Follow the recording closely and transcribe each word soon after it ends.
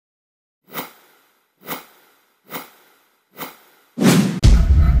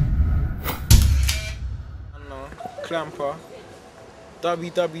Clamper.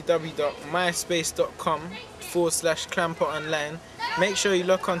 www.myspace.com/Clamper online. Make sure you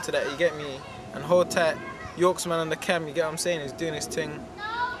lock onto that, you get me? And hold tight. Yorkzman on the cam, you get what I'm saying? He's doing his thing.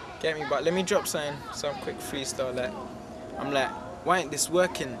 Get me? But let me drop some quick freestyle. Like, I'm like, why ain't this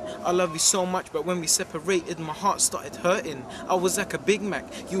working? I love you so much, but when we separated, my heart started hurting. I was like a Big Mac,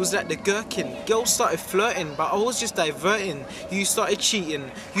 you was like the gherkin. Girls started flirting, but I was just diverting. You started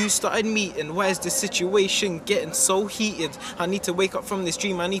cheating, you started meeting. Why is the situation getting so heated? I need to wake up from this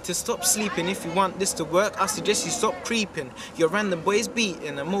dream, I need to stop sleeping. If you want this to work, I suggest you stop creeping. Your random boys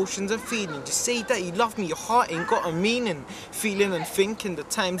beating, emotions and feeling. Just say that you love me, your heart ain't got a meaning. Feeling and thinking, the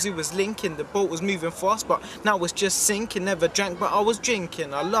times it was linking. The boat was moving fast, but now it's just sinking. Never drank, but I was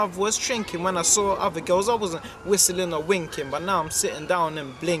drinking. Our love was shrinking. When I saw other girls, I wasn't whistling or winking, but now I'm sitting down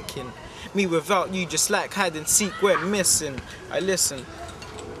and blinking. Me without you, just like hide and seek, we're missing. I listen.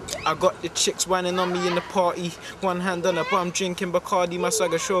 I got the chicks whining on me in the party. One hand on her bum, drinking Bacardi. My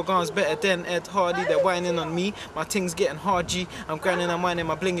swagger Shogun's better than Ed Hardy. They're whining on me, my thing's getting hard G. I'm grinding, I'm whining,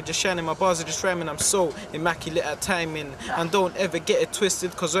 my bling is just shining. My bars are just rhyming, I'm so immaculate at timing. And don't ever get it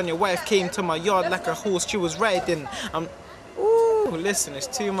twisted, cause when your wife came to my yard like a horse she was riding, ooh, listen, it's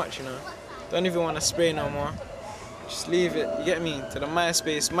too much, you know. Don't even want to spray no more. Just leave it, you get me? To the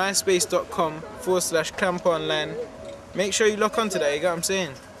MySpace, myspace.com/Clamper online. Make sure you lock onto that, you get what I'm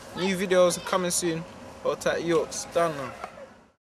saying? New videos coming soon. Hold tight, Yorks. Done now.